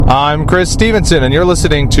I'm Chris Stevenson, and you're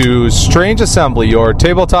listening to Strange Assembly, your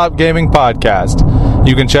tabletop gaming podcast.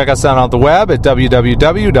 You can check us out on the web at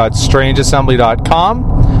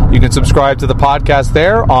www.strangeassembly.com. You can subscribe to the podcast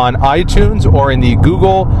there on iTunes or in the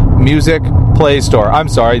Google Music Play Store. I'm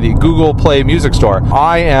sorry, the Google Play Music Store.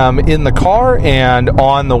 I am in the car and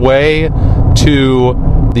on the way to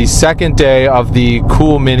the second day of the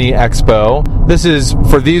Cool Mini Expo. This is,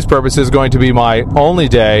 for these purposes, going to be my only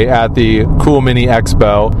day at the Cool Mini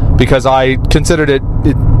Expo because I considered it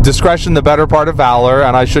discretion the better part of valor,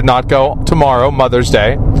 and I should not go tomorrow, Mother's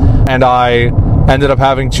Day. And I ended up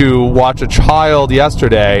having to watch a child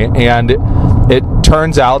yesterday, and it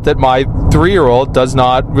turns out that my 3-year-old does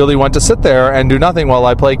not really want to sit there and do nothing while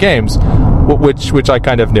I play games, which I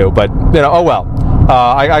kind of knew, but, oh well.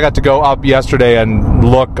 I got to go up yesterday and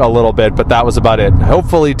look a little bit, but that was about it.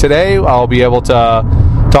 Hopefully today I'll be able to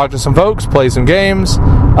talk to some folks, play some games,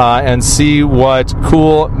 and see what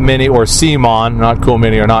Cool Mini, or CMON, not Cool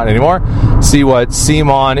Mini or not anymore, see what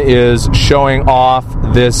CMON is showing off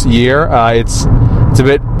this year. It's a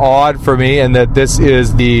bit odd for me in that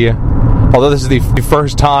although this is the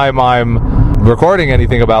first time I'm recording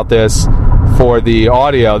anything about this for the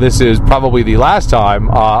audio, this is probably the last time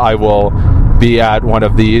I will be at one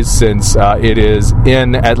of these, since it is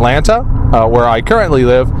in Atlanta, where I currently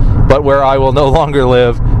live, but where I will no longer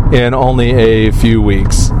live in only a few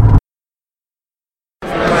weeks.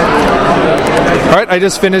 All right, I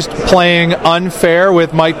just finished playing Unfair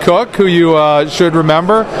with Mike Cook, who you should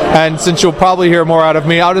remember, and since you'll probably hear more out of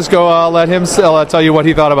me, I'll just go let him tell you what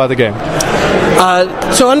he thought about the game.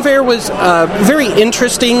 So Unfair was a very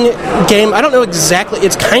interesting game. I don't know exactly.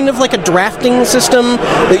 It's kind of like a drafting system.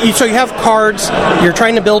 So you have cards, you're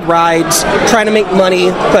trying to build rides, trying to make money,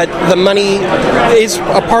 but the money is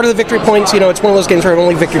a part of the victory points. It's one of those games where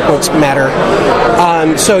only victory points matter.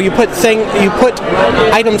 So you put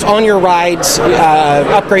items on your rides,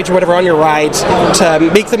 upgrades or whatever on your rides to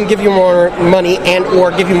make them give you more money and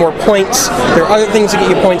or give you more points. There are other things that get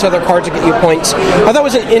you points, other cards that get you points. I thought it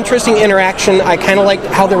was an interesting interaction. I kind of liked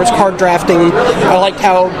how there was card drafting. I liked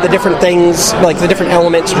how the different things, like the different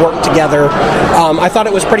elements, work together. I thought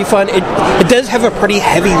it was pretty fun. It does have a pretty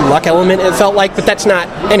heavy luck element, it felt like, but that's not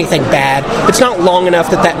anything bad. It's not long enough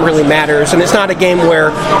that really matters, and it's not a game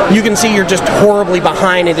where you can see you're just horribly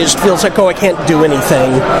behind and it just feels like, I can't do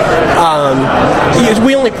anything.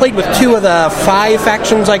 We only played with 2 of the 5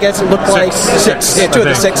 factions, I guess it looked like. 6. Yeah, 2 of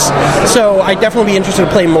the 6. So I'd definitely be interested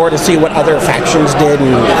to play more to see what other factions did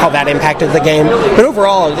and how that impacted the game. But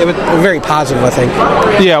overall, it was very positive, I think.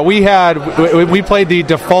 Yeah, we played the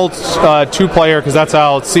default 2-player, because that's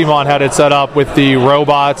how CMON had it set up, with the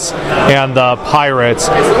robots and the pirates.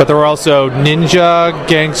 But there were also ninja,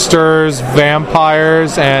 gangsters,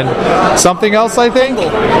 vampires, and something else, I think?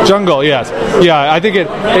 Jungle, yes. Yeah, I think it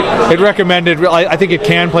recommended, I think it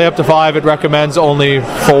can play up to 5. It recommends only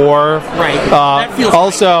 4. Right. That feels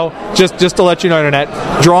also, right. just to let you know, Internet,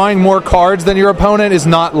 drawing more cards than your opponent is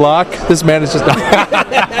not luck. This man is just...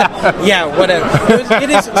 Yeah, whatever. It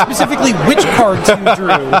is specifically which cards you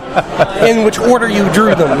drew, in which order you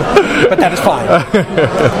drew them, but that is fine.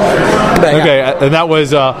 Okay, and that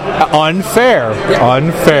was Unfair. Yeah.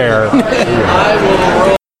 Unfair.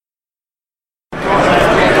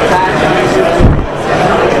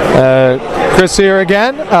 Chris here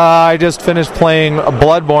again. I just finished playing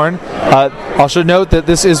Bloodborne. I should note that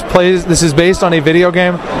this is based on a video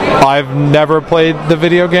game. I've never played the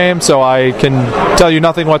video game, so I can tell you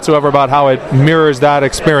nothing whatsoever about how it mirrors that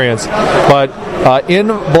experience. But in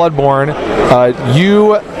Bloodborne,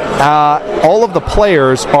 all of the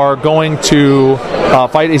players are going to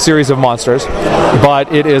fight a series of monsters,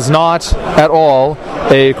 but it is not at all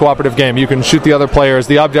a cooperative game. You can shoot the other players.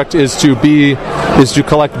 The object is to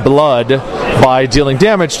collect blood by dealing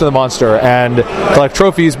damage to the monster and collect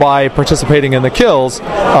trophies by participating in the kills.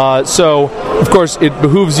 So, of course, it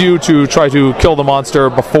behooves you to try to kill the monster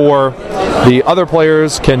before the other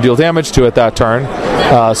players can deal damage to it that turn.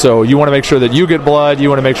 So you want to make sure that you get blood, you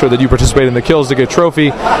want to make sure that you participate in the kills to get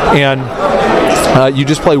trophy, and you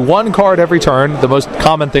just play 1 card every turn. The most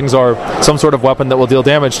common things are some sort of weapon that will deal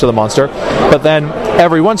damage to the monster, but then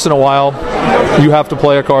every once in a while you have to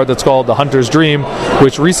play a card that's called the Hunter's Dream,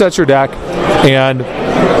 which resets your deck, and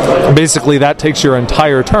basically that takes your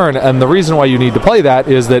entire turn. And the reason why you need to play that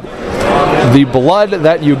is that the blood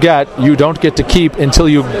that you don't get to keep until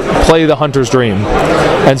you play the Hunter's Dream.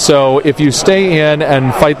 And so if you stay in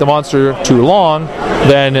and fight the monster too long,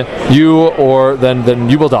 then you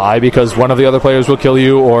will die, because one of the other players will kill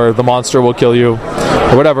you, or the monster will kill you,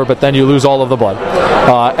 or whatever, but then you lose all of the blood.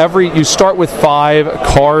 You start with 5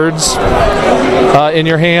 cards in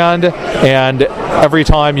your hand, and every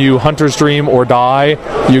time you Hunter's Dream or die,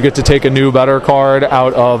 you get to take a new better card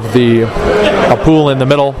out of a pool in the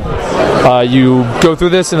middle. You go through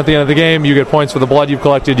this, and at the end of the game, you get points for the blood you've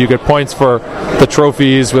collected. You get points for the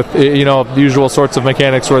trophies with the usual sorts of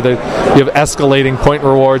mechanics where you have escalating point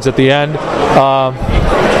rewards at the end.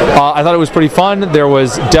 I thought it was pretty fun. There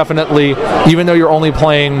was definitely, even though you're only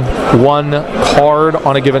playing one card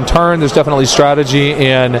on a given turn, there's definitely strategy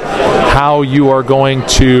in how you are going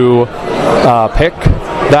to pick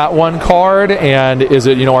that one card, and is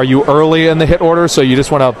it, are you early in the hit order, so you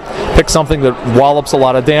just want to pick something that wallops a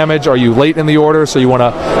lot of damage? Are you late in the order, so you want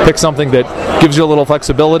to pick something that gives you a little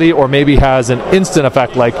flexibility, or maybe has an instant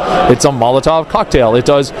effect, like it's a Molotov cocktail. It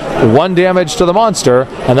does 1 damage to the monster,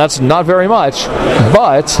 and that's not very much,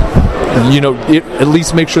 but it at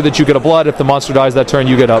least make sure that you get a blood. If the monster dies that turn,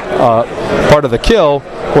 you get a part of the kill,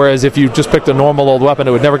 whereas if you just picked a normal old weapon,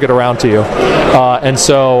 it would never get around to you. And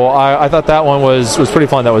so I thought that one was pretty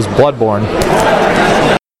fun. That was Bloodborne.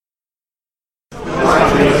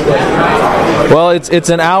 Well, it's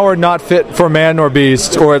an hour not fit for man nor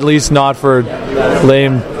beast, or at least not for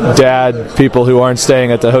lame dad people who aren't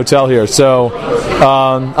staying at the hotel here. So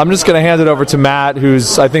I'm just going to hand it over to Matt,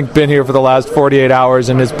 who's, I think, been here for the last 48 hours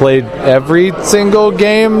and has played every single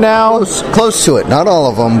game now. Close to it. Not all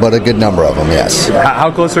of them, but a good number of them, yes. How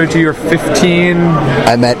close are you to your 15?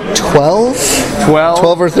 I'm at 12?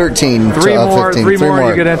 12 or 13. Three more,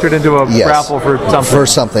 you get entered into a raffle for something. For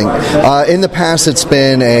something. In the past, it's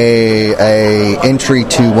been a entry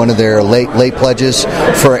to one of their late pledges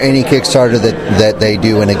for any Kickstarter that they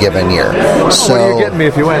do in a given year. So, what are you getting me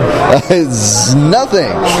if you win? It's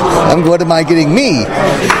nothing. What am I getting me?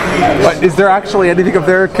 But is there actually anything of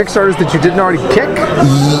their Kickstarters that you didn't already kick?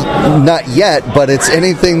 Not yet, but it's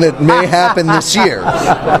anything that may happen this year.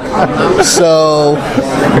 So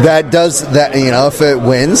if it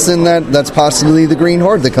wins, then that's possibly the Green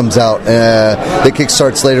Horde that comes out that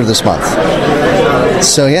kickstarts later this month.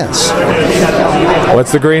 So yes.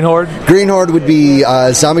 What's the Green Horde? Green Horde would be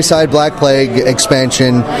Zombicide Black Plague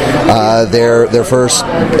expansion, their first,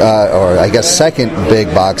 or I guess second big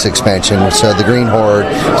box expansion. So the Green Horde,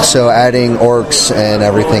 so adding orcs and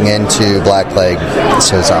everything into Black Plague,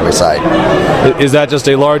 so Zombicide. Is that just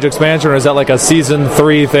a large expansion, or is that like a Season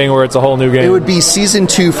 3 thing where it's a whole new game? It would be Season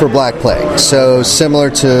 2 for Black Plague, so similar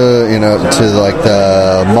to like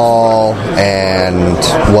the Maul and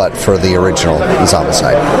what for the original Zombicide.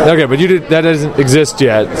 Okay, but that doesn't exist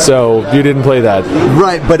yet, so you didn't play that.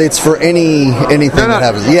 Right, but it's for anything that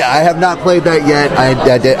happens. Yeah, I have not played that yet. I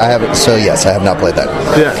haven't. So yes, I have not played that.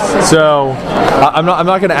 Yeah. So I'm not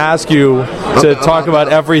going to ask you to talk about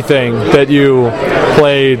everything that you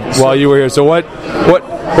played while you were here. So what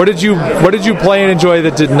did you play and enjoy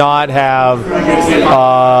that did not have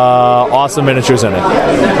awesome miniatures in it?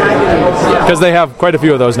 Because they have quite a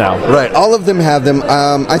few of those now. Right, all of them have them.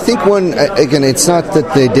 I think one, again, it's not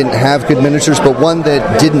that they didn't have good miniatures, but one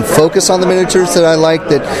that didn't focus on the miniatures that I liked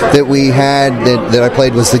that we had that I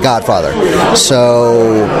played was The Godfather.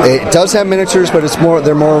 So it does have miniatures, but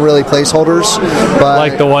they're more really placeholders. But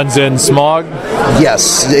like the ones in Smog?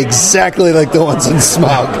 Yes, exactly like the ones in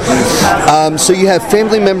Smog. So you have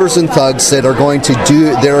family members and thugs that are going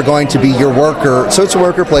to be your worker. So it's a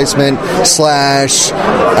worker placement /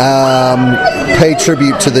 pay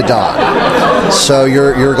tribute to the Dawn. So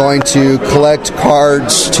you're going to collect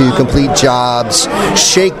cards to complete jobs,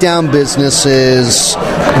 shake down businesses,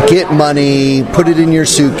 get money, put it in your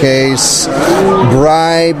suitcase,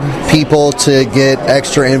 bribe people to get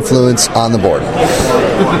extra influence on the board.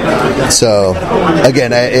 So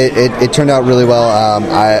again, it turned out really well.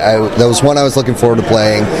 That was one I was looking forward to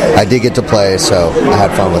playing. I did get to play, so I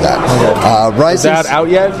had fun with that. Is that out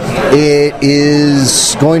yet? It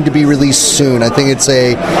is going to be released soon. I think it's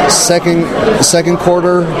a second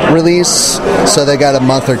quarter release, so they got a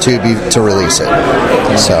month or two to release it.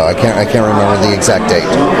 So I can't remember the exact date.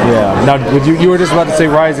 Yeah. Now, you were just about to say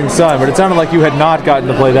Rising Sun, but it sounded like you had not gotten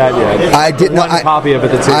to play that yet. I did not. One copy of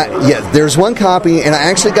it that's here. Yeah, there's one copy, and I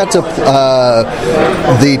actually got to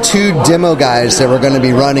the 2 demo guys that were going to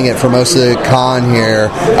be running it for most of the con here.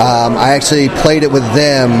 I actually played it with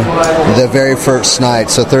them the very first night,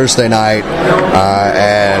 so Thursday night,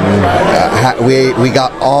 and we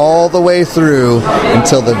got all the way through through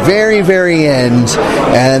until the very, very end,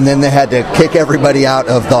 and then they had to kick everybody out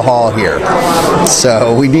of the hall here.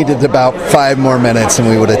 So we needed about 5 more minutes, and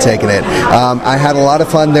we would have taken it. I had a lot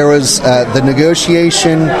of fun. There was the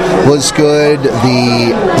negotiation was good.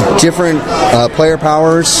 The different player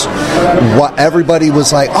powers. Everybody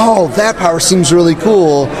was like, "Oh, that power seems really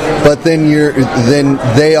cool," but then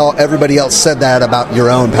everybody else said that about your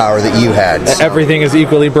own power that you had. So. Everything is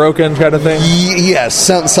equally broken, kind of thing. Yes,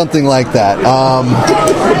 something like that.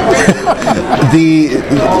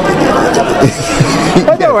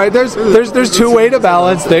 I know, right? There's two way to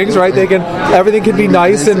balance things, right? Everything can be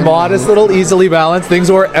nice and modest, little easily balanced things,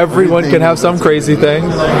 or everyone can have some crazy thing.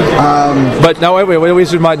 But now, wait, we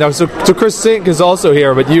should mind now. So Chris Sink is also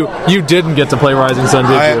here, but you didn't get to play Rising Sun,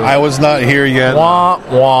 did you? I was not here yet. Wah,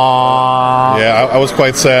 wah. Yeah, I was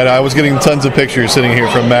quite sad. I was getting tons of pictures sitting here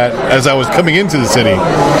from Matt as I was coming into the city.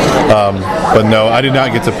 But no, I did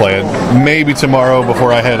not get to play it. Maybe tomorrow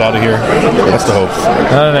before I head out of here. That's the hope.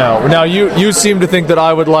 I don't know. Now, you seem to think that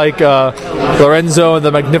I would like Lorenzo and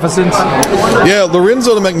the Magnificent. Yeah,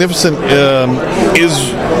 Lorenzo the Magnificent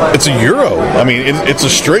it's a Euro. I mean, it's a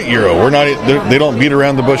straight Euro. They don't beat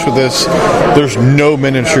around the bush with this. There's no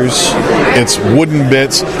miniatures. It's wooden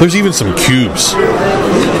bits. There's even some cubes.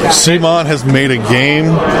 Simon has made a game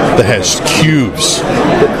that has cubes.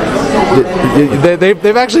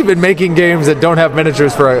 They've actually been making games that don't have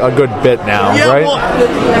miniatures for a good bit now, right? Well,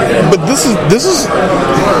 but this is.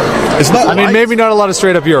 It's not. I mean, maybe not a lot of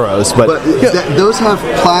straight up Euros, but those have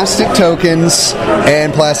plastic tokens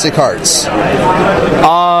and plastic cards.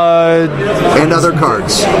 And other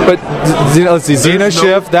cards. But let's see, Xena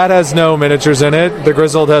Shift, that has no miniatures in it. The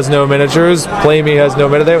Grizzled has no miniatures. Play Me has no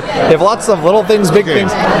miniatures. They have lots of little things, big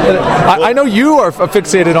things. I know you are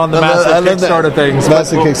fixated on the massive Kickstarter things.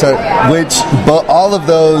 Massive Kickstarter, but all of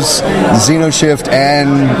those, Xeno Shift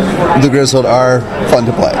and the Grizzled, are fun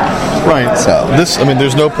to play. Right. So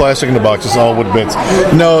there's no plastic in the box. It's all wood bits.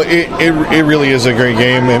 No, it really is a great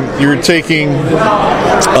game, and you're taking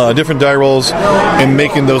different die rolls and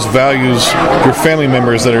making those values your family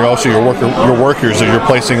members that are also your workers that you're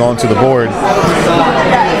placing onto the board.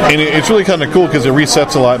 And it's really kind of cool because it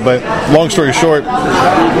resets a lot. But long story short,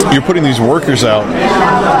 you're putting these workers out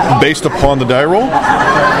based upon the die roll,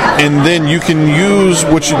 and then you can use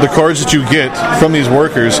the cards that you get from these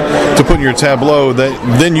workers to put in your tableau. That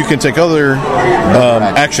then you can take other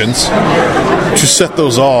actions to set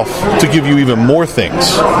those off to give you even more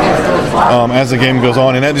things as the game goes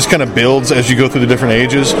on, and that just kind of builds as you go through the different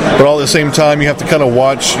ages. But all at the same time, you have to kind of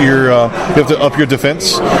watch you have to up your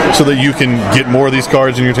defense so that you can get more of these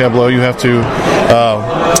cards in your tableau. You have to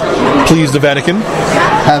please the Vatican.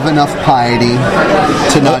 Have enough piety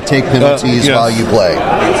to not take penalties while you play.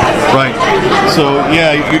 Right. So,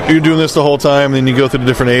 yeah, you're doing this the whole time, then you go through the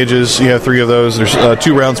different ages. You have 3 of those. There's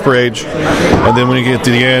 2 rounds per age. And then when you get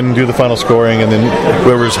to the end, do the final scoring, and then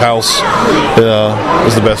whoever's house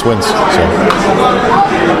is the best wins. So.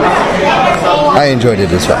 I enjoyed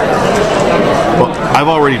it as well. Well, I've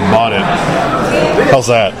already bought it. How's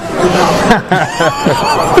that?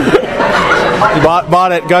 You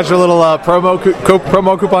bought it, got your little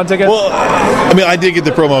promo coupon ticket? Well, I mean, I did get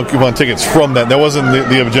the promo coupon tickets from that. That wasn't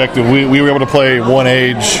the objective. We were able to play one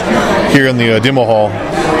age here in the demo hall.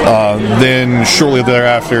 Then shortly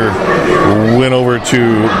thereafter, went over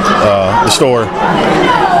to the store,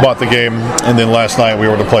 bought the game, and then last night we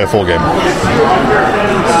were able to play a full game.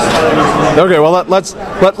 Okay, well let's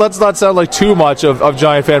not sound like too much of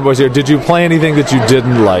Giant fanboys here. Did you play anything that you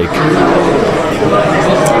didn't like?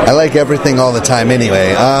 I like everything all the time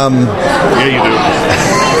anyway. Yeah, you do.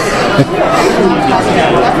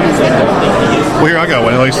 Well, here, I got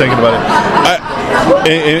one. At least thinking about it.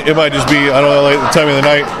 It might just be, I don't know, like the time of the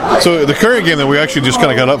night. So the current game that we actually just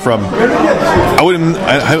kind of got up from,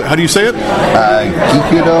 how do you say it?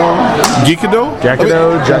 Geekido?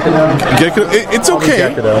 Gekido? It's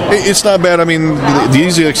okay. It's not bad. I mean, the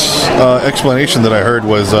easy explanation that I heard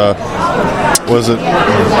was it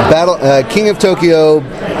King of Tokyo,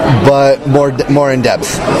 but more in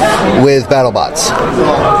depth with BattleBots.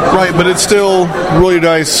 Right, but it's still roll your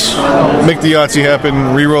dice, make the Yahtzee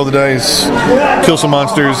happen, re-roll the dice, kill some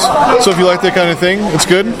monsters. So if you like that kind of thing, it's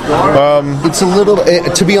good. It's a little,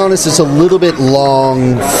 to be honest, it's a little bit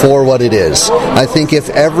long for what it is. I think if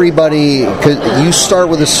everybody, cause you start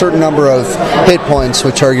with a certain number of hit points,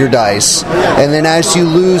 which are your dice, and then as you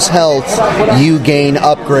lose health, you gain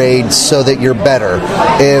upgrades so that you're better.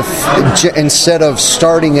 If instead of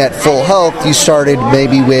starting starting at full health, you started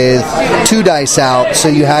maybe with 2 dice out, so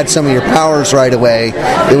you had some of your powers right away.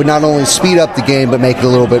 It would not only speed up the game, but make it a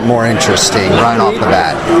little bit more interesting right off the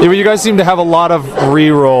bat. Yeah, but you guys seem to have a lot of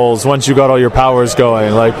re-rolls once you got all your powers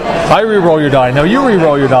going. Like, I re-roll your die, now you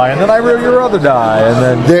re-roll your die, and then I roll your other die,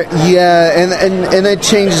 and then... and it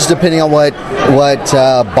changes depending on what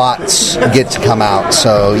bots get to come out,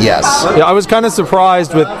 so yes. Yeah, I was kind of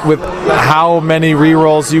surprised with how many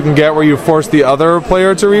re-rolls you can get where you force the other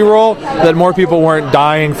player to re-roll, that more people weren't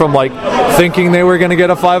dying from, like, thinking they were going to get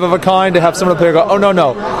a 5 of a kind, to have some of the player go, oh,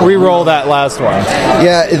 no, re-roll that last one.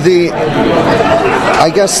 Yeah, I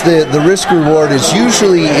guess the risk reward is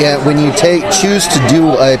usually when you choose to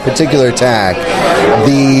do a particular attack,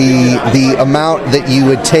 the amount that you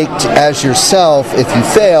would take as yourself if you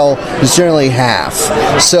fail is generally half.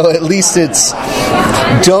 So at least it's,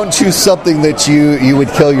 don't choose something that you would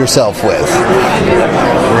kill yourself with.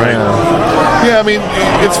 Right. Yeah, I mean,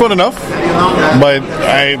 it's fun enough, but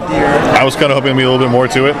I was kind of hoping there'd be a little bit more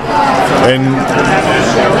to it. And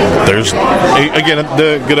there's, again,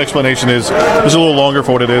 the good explanation is it's a little longer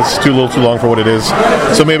for what it is, too long for what it is.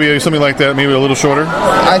 So maybe something like that, maybe a little shorter.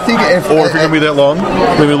 I think if you're going to be that long,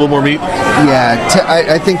 maybe a little more meat. Yeah,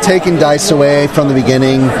 I think taking dice away from the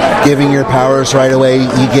beginning, giving your powers right away,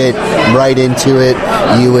 you get right into it.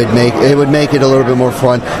 It would make it a little bit more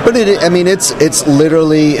fun. But it's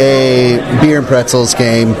literally a beer and pretzels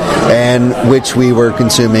game, and which we were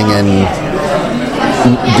consuming and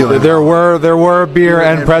doing. There were beer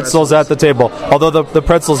and pretzels at the table, although the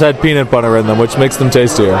pretzels had peanut butter in them, which makes them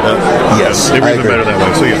tastier. Yes, they make them better that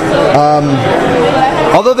way. So yeah.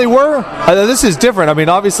 Although they were, this is different. I mean,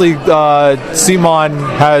 obviously, CMON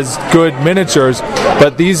has good miniatures,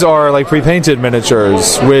 but these are like pre-painted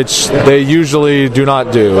miniatures, which they usually do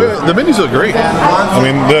not do. Well, the menus look great. I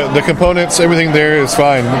mean, the components, everything there is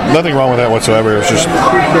fine. Nothing wrong with that whatsoever. It's just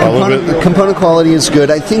a little bit. The component quality is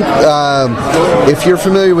good. I think if you're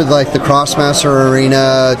familiar with like the Crossmaster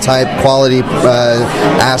Arena type quality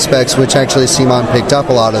aspects, which actually CMON picked up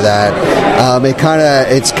a lot of that,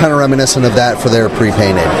 it's kind of reminiscent of that for their pre-painted.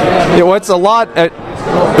 Yeah, well, it's a lot.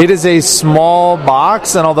 It is a small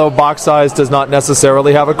box, and although box size does not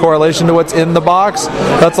necessarily have a correlation to what's in the box,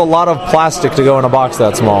 that's a lot of plastic to go in a box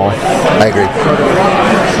that small. I agree.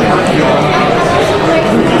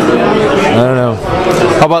 I don't know.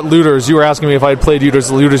 How about Looters? You were asking me if I had played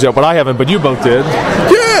Looters yet, but I haven't, but you both did.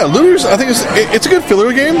 Yeah, Looters, I think it's a good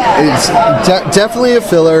filler game. It's definitely a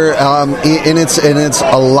filler, and it's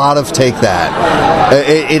a lot of take that.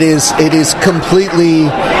 It is completely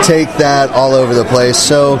take that all over the place.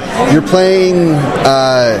 So you're playing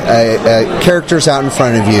characters out in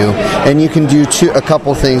front of you, and you can do a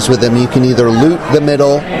couple things with them. You can either loot the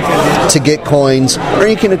middle to get coins, or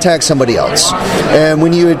you can attack somebody else. And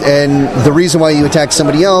the reason why you attack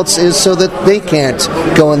somebody else is so that they can't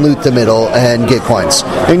go and loot the middle and get coins.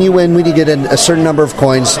 And you win when you get a certain number of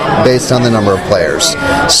coins based on the number of players.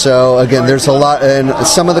 So again, there's a lot, and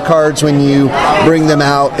some of the cards, when you bring them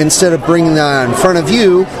out, instead of bringing them out in front of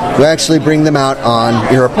you actually bring them out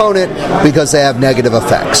on your opponent because they have negative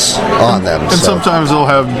effects on them. And sometimes they'll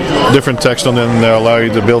have different text on them that allow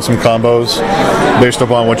you to build some combos based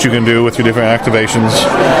upon what you can do with your different activations.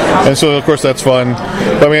 And so, of course, that's fun.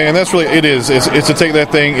 I mean, and that's really, it's to take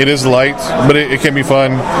that thing. It is light, but it can be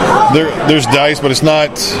fun. There's dice, but it's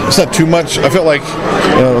not too much. I felt like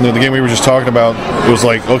the game we were just talking about, it was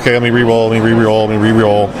like, okay, let me re-roll.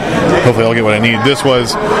 Hopefully I'll get what I need. This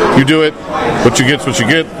was, you do it, what you get's what you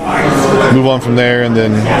get, move on from there, and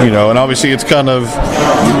then, and obviously it's kind of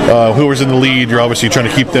whoever's in the lead, you're obviously trying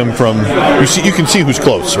to keep them from, you can see who's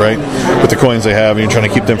close, right, with the coins they have, and you're trying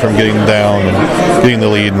to keep them from getting down and getting the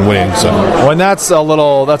lead and winning. So when that's a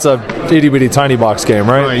itty-bitty tiny box game,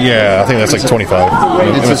 right? Yeah, I think that's like 25.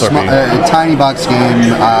 It's a tiny box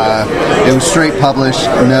game. It was straight published,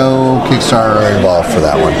 no Kickstarter involved for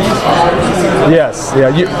that one. Yes,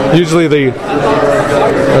 yeah. Usually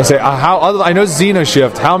I know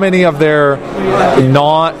Xenoshift. How many of their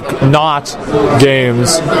not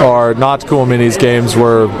games or not Cool Minis games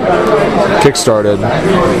were kickstarted?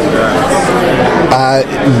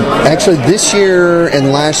 Actually, this year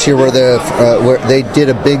and last year where they did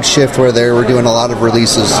a big shift where they were doing a lot of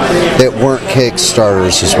releases that weren't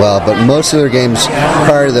Kickstarters as well. But most of their games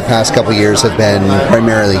prior to the past couple of years have been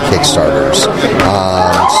primarily Kickstarters. So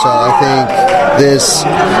I think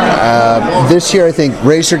this year, I think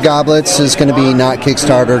Razor Goblets is going to be not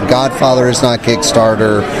Kickstarter. Godfather is not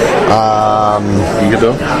Kickstarter.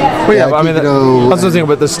 Gekido? Well, yeah, I mean, that's the thing.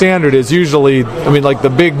 But the standard is usually, I mean, like the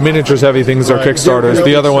big miniatures heavy things are Kickstarters.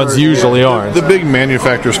 The other ones usually aren't. The big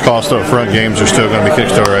manufacturers' cost up front games are still going to be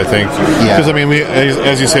Kickstarter, I think. Because I mean,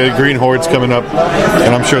 as you said, Green Horde's coming up,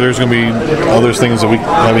 and I'm sure there's going to be other things that we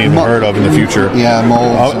haven't even heard of in the future. Yeah,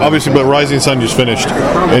 molds. Obviously, but Rising Sun just finished,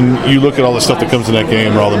 and you look at all the stuff that comes in that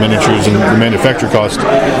game, or all the miniatures and the manufacturer cost.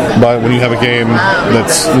 But when you have a game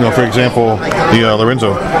that's, for example, the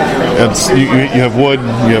Lorenzo, you have wood,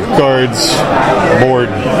 you have cards, board.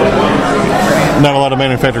 Not a lot of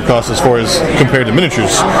manufacturer costs as far as compared to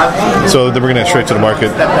miniatures, so they're bringing that straight to the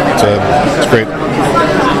market. It's great.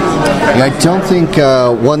 I don't think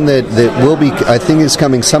one that will be, I think is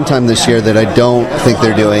coming sometime this year that I don't think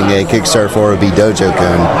they're doing a Kickstarter for would be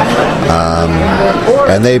Dojo-kun.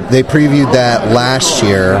 And they previewed that last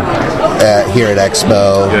year here at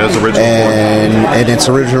Expo. Yeah, it's original form. In its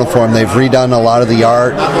original form. They've redone a lot of the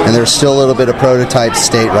art, and there's still a little bit of prototype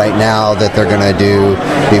state right now that they're going to do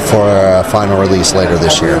before a final release later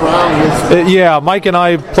this year. Yeah, Mike and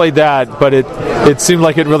I played that, but it seemed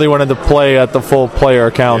like it really wanted to play at the full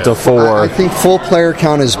player count of 4. I think full player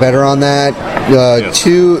count is better on that.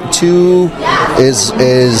 Two is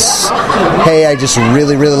hey, I just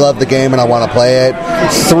really, really love the game and I want to play it.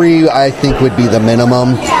 3, I think, would be the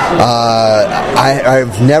minimum.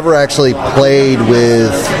 I've never actually played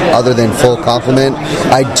with other than full complement.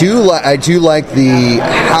 I do like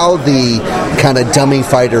how the kind of dummy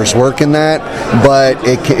fighters work in that, but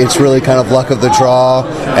it's really kind of luck of the draw,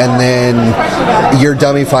 and then your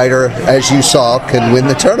dummy fighter, as you saw, can win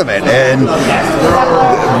the tournament, and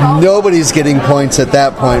nobody's getting points at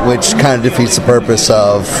that point, which kind of defeats the purpose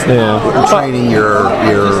of training your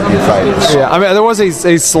fighters. Yeah, I mean, there was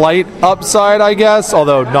a slight upside, I guess,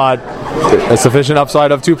 although not a sufficient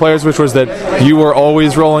upside of 2 players, which was that you were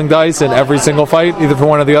always rolling dice in every single fight, either for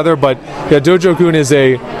one or the other. But yeah, Dojo-kun is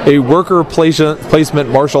a worker placement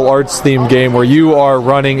martial arts themed game where you are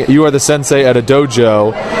the sensei at a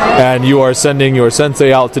dojo, and you are sending your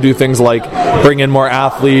sensei out to do things like bring in more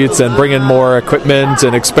athletes and bring in more equipment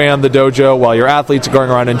and expand the dojo, while your athletes are going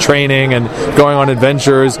around and training and going on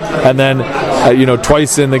adventures. And then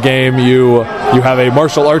twice in the game you have a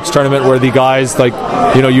martial arts tournament where the guys,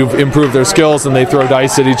 you've improved their skills and they throw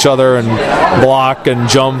dice at each other and block and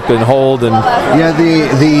jump and hold. And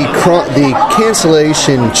the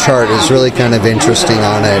cancellation chart is really kind of interesting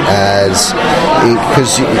on it,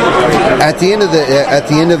 because at the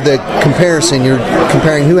end of the comparison, you're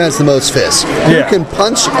comparing who has the most fists. Who can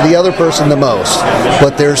punch the other person the most,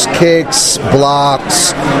 but there's kicks,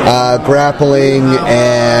 blocks, grappling,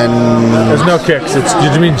 and there's no kicks.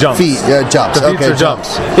 You mean jumps? Jumps. The feet are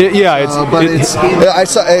jumps.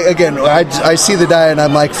 I see the die and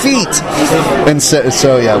I'm like feet, and so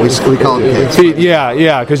we call them kicks. Feet.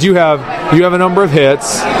 Yeah, because you have a number of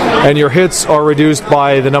hits, and your hits are reduced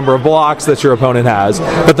by the number of blocks that your opponent has,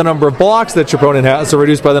 but the number of blocks that your opponent has are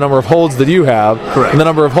reduced by the number of holds that you have. Correct. And the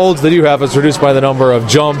number of holds that you have is reduced by the number of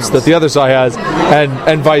jumps that the other side has,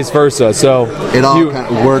 and vice versa. So it all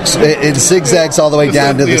kind of works. It zigzags all the way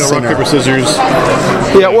down to the center. Rock, paper, scissors.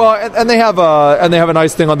 Yeah, well, and they have a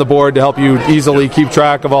nice thing on the board to help you easily keep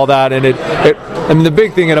track of all that. And the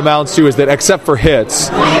big thing it amounts to is that except for hits,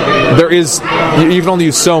 you can only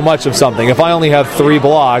use so much of something. If I only have 3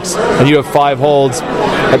 blocks and you have 5 holds,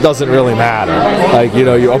 it doesn't really matter.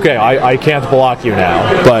 I can't block you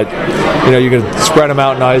now, but you can spread them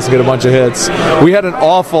out nice and get a bunch of hits. We had an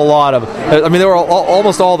awful lot of. There were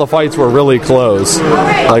almost all the fights were really close.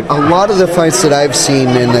 A lot of the fights that I've seen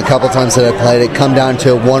in a couple times that I've played, it come down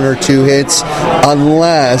to 1 or 2 hits,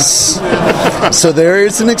 unless. So there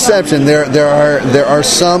is an exception. There are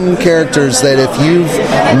some characters that if you've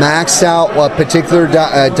maxed out a particular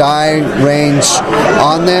die range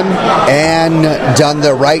on them and done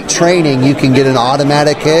the right training, you can get an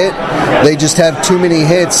automatic hit. They just have too many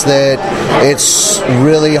hits that it's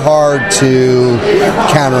really hard to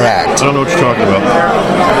counteract. I don't know what you're talking about.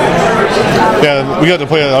 Yeah, we got to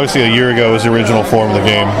play it obviously a year ago as the original form of the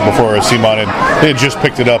game before CMON they had just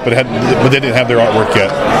picked it up, but they didn't have their artwork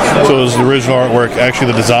yet. So it was the original artwork.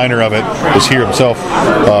 Actually, the designer of it is here himself,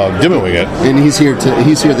 demoing it, and he's here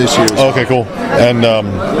this year. Okay, cool. And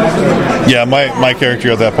my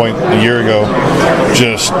character at that point a year ago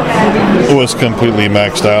just was completely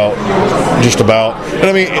maxed out, just about.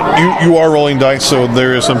 And you are rolling dice, so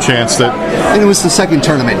there is some chance that. And it was the second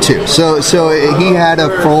tournament too, so he had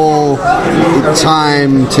a full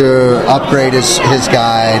time to upgrade his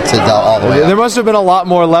guy to all the way up. There must have been a lot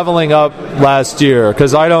more leveling up last year,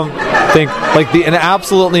 because I don't think like an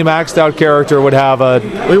absolutely maxed out character would have a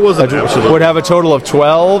total of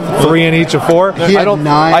 12, 3 in each of 4.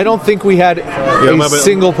 I don't think we had a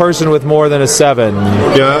single person with more than a 7.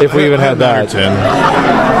 If we even had that. 10.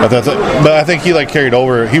 But I think he carried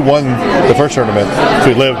over. He won the first tournament, so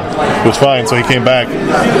he lived. It was fine, so he came back,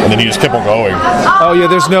 and then he just kept on going. Oh yeah,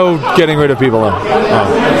 there's no getting rid of people now.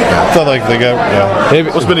 It's not like they got. Maybe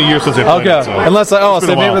it's been a year since they played. Okay, unless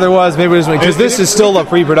maybe there was, because this is still a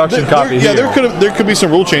pre-production copy. There could be some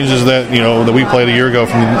rule changes that that we played a year ago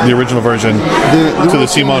from the original version to the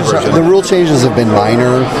CMON version. The rule changes have been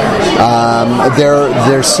minor.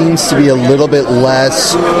 There seems to be a little bit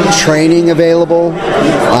less training available,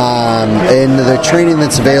 and the training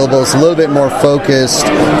that's available is a little bit more focused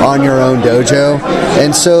on your own dojo.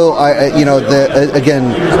 And so,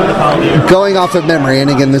 again, going off of memory, and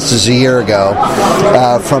again, this is a year ago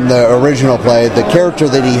from the original play, the character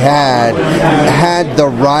that he had the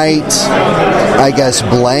right, I guess,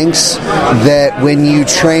 blanks that when you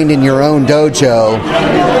trained in your own dojo,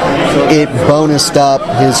 it bonused up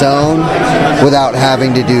his own without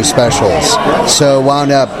having to do specials. So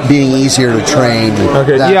wound up being easier to train.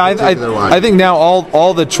 Okay, yeah, I think now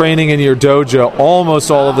all the training in your dojo, almost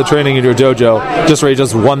all of the training in your dojo, just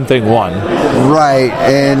one thing one. Right,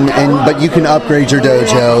 but you can upgrade your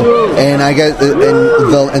dojo, and I guess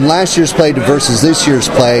in last year's play versus this year's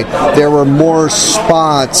play, there were more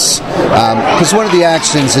spots because one of the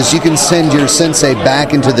actions is you can send your sensei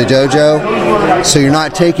back into the dojo, so you're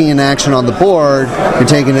not taking an action on the board, you're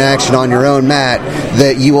taking an action on your own mat,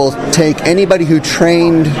 that you will take anybody who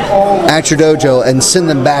trained at your dojo and send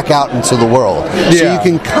them back out into the world. Yeah. So you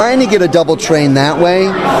can kind of get a double train that way,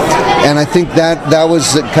 and I think that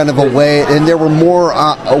was kind of a way, and there were more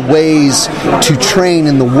ways to train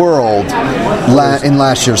in the world in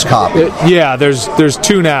last year's copy. Yeah, there's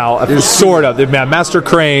 2 now, sort of. They've got Master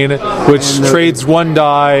Crane, which trades 1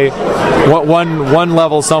 die, one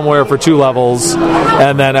level somewhere for 2 levels,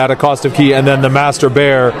 and then at a cost of key, and then the Master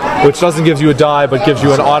Bear, which doesn't give you a die, but gives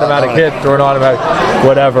you an automatic hit or an automatic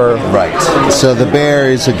whatever. Right. So the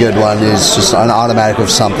Bear is a good one. It's just an automatic of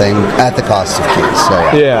something at the cost of keys.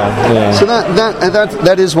 So yeah. So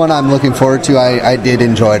that is one I'm looking forward to. I did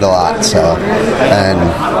enjoy it a lot. So, and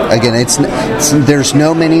again, it's there's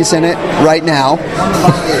no minis in it right now.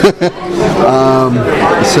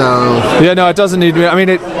 It doesn't need to be. I mean,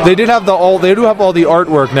 they do have all the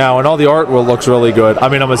artwork now, and all the artwork looks really good. I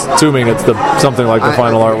mean, I'm assuming it's something like the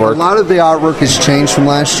final artwork. A lot of the artwork has changed from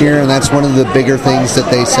last year, and that's one of the bigger things that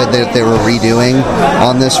they said that they were redoing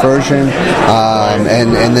on this version,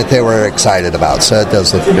 and that they were excited about. So it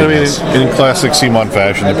does look really nice. In classic CMON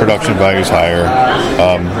fashion, the production value is higher.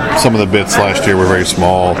 Some of the bits last year were very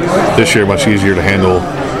small. This year, much easier to handle.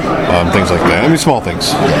 Things like that. I mean, small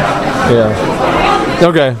things. Yeah.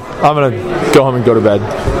 Okay, I'm going to go home and go to bed.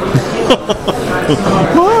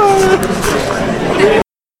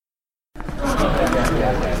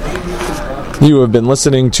 You have been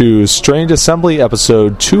listening to Strange Assembly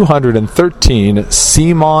episode 213,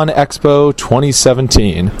 CMON Expo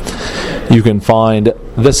 2017. You can find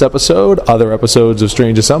this episode, other episodes of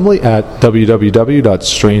Strange Assembly at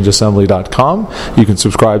www.strangeassembly.com. You can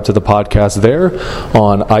subscribe to the podcast there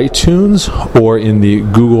on iTunes or in the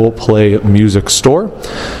Google Play Music Store.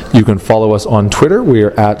 You can follow us on Twitter. We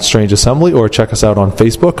are at Strange Assembly, or check us out on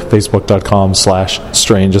Facebook,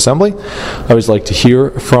 facebook.com/Strange Assembly. I always like to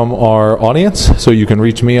hear from our audience, so you can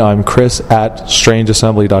reach me. I'm Chris at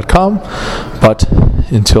strangeassembly.com. But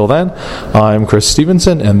until then, I'm Chris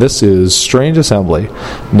Stevenson, and this is Strange Assembly.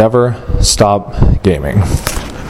 Never stop gaming.